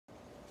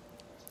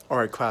All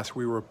right, class,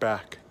 we were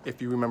back.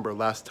 If you remember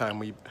last time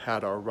we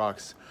had our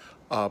rocks,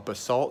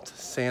 basalt,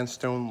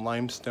 sandstone,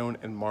 limestone,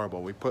 and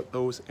marble. We put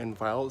those in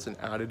vials and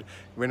added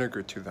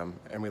vinegar to them,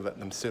 and we let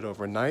them sit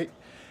overnight.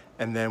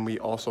 And then we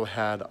also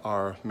had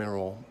our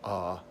mineral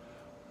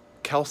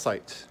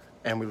calcite,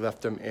 and we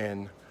left them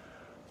in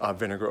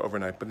vinegar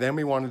overnight. But then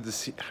we wanted to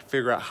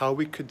figure out how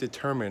we could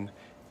determine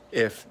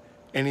if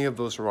any of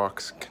those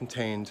rocks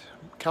contained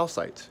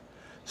calcite.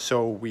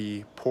 So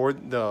we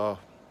poured the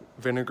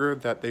vinegar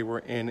that they were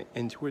in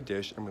into a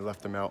dish, and we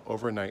left them out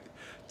overnight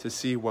to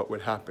see what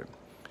would happen.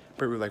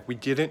 But we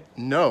didn't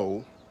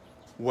know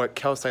what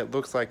calcite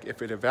looks like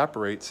if it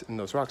evaporates in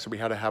those rocks, so we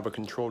had to have a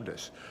control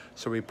dish.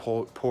 So we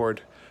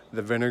poured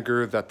the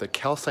vinegar that the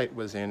calcite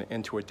was in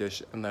into a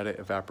dish and let it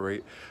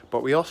evaporate.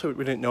 But we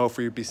didn't know if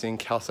we'd be seeing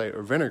calcite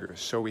or vinegar,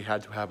 so we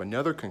had to have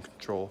another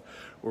control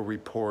where we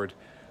poured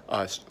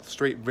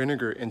straight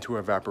vinegar into an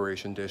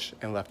evaporation dish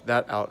and left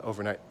that out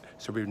overnight,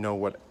 so we know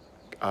what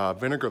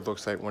vinegar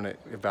looks like when it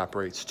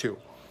evaporates too.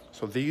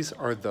 So these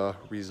are the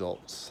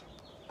results.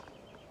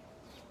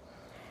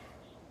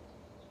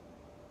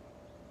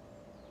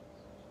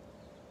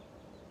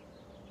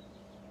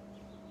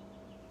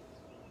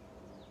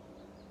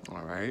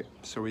 All right,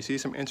 so we see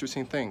some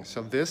interesting things.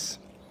 So this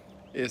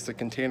is the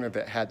container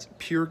that had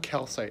pure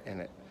calcite in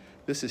it.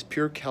 This is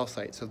pure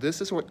calcite. So this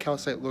is what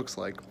calcite looks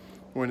like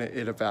when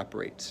it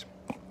evaporates.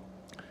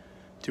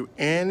 Do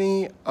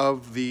any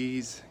of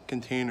these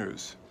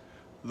containers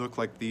look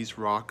like these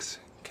rocks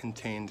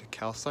contained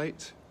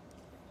calcite?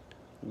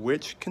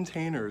 Which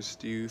containers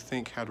do you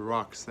think had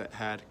rocks that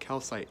had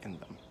calcite in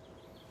them?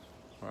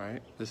 All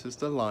right, this is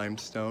the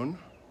limestone.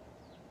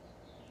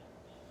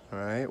 All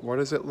right, what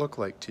does it look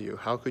like to you?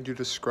 How could you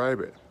describe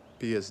it?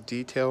 Be as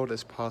detailed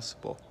as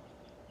possible.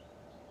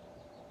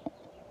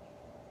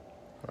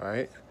 All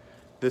right,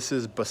 this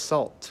is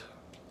basalt.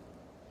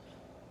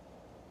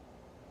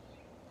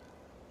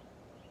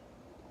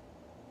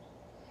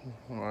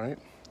 All right,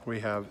 we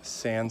have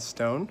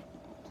sandstone.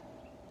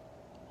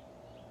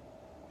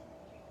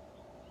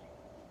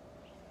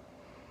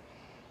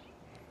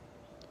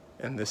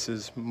 And this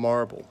is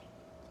marble.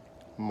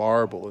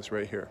 Marble is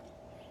right here.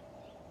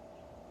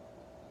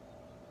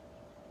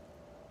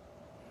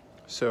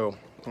 So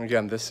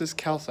again, this is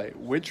calcite.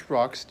 Which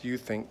rocks do you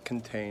think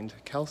contained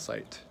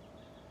calcite?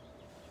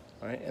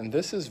 All right, and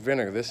this is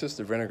vinegar. This is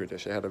the vinegar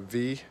dish. I had a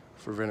V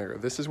for vinegar.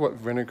 This is what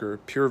vinegar,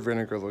 pure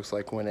vinegar, looks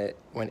like when it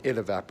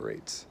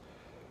evaporates.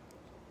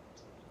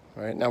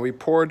 All right, now we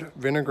poured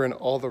vinegar in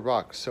all the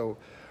rocks. So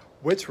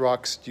which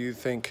rocks do you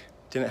think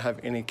didn't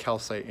have any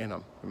calcite in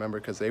them? Remember,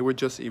 because they would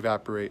just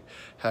evaporate,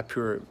 have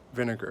pure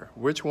vinegar.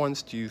 Which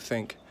ones do you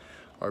think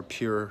are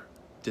pure,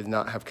 did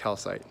not have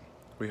calcite?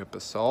 We have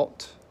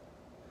basalt.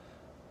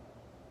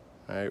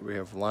 All right, we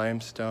have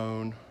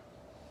limestone.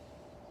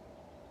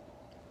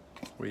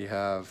 We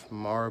have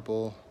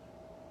marble.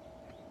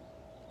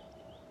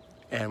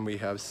 And we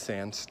have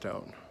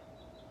sandstone.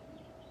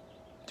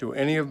 Do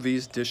any of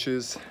these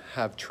dishes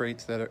have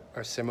traits that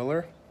are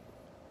similar?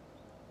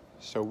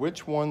 So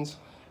which ones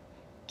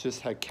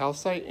just had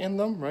calcite in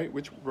them, right?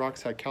 Which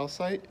rocks had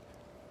calcite?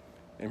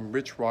 And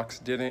which rocks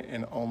didn't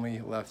and only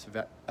left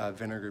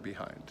vinegar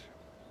behind?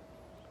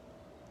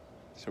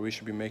 So we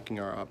should be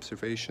making our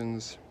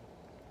observations.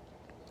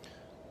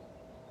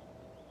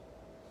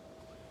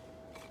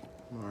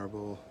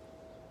 Marble,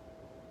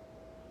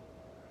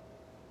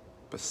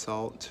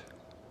 basalt,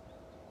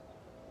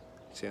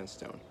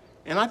 sandstone.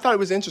 And I thought it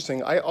was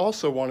interesting. I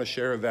also want to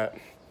share that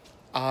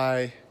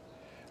I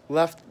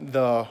left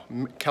the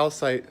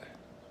calcite,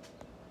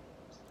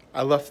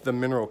 I left the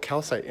mineral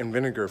calcite in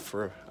vinegar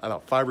for, I don't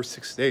know, 5 or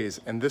 6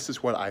 days, and this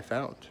is what I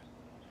found.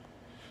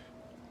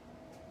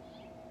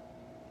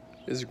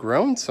 It's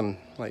grown some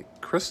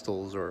like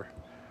crystals or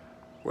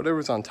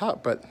whatever's on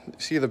top, but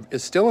see,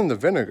 it's still in the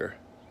vinegar.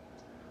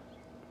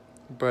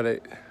 But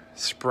it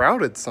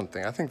sprouted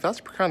something. I think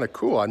that's kind of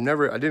cool. I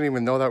didn't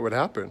even know that would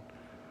happen.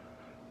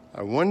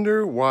 I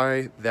wonder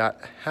why that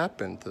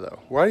happened though.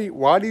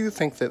 Why do you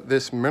think that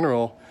this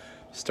mineral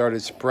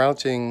started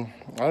sprouting?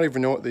 I don't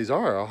even know what these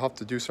are. I'll have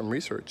to do some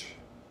research.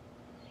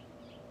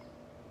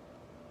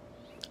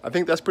 I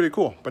think that's pretty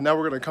cool. But now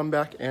we're gonna come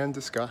back and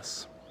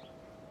discuss.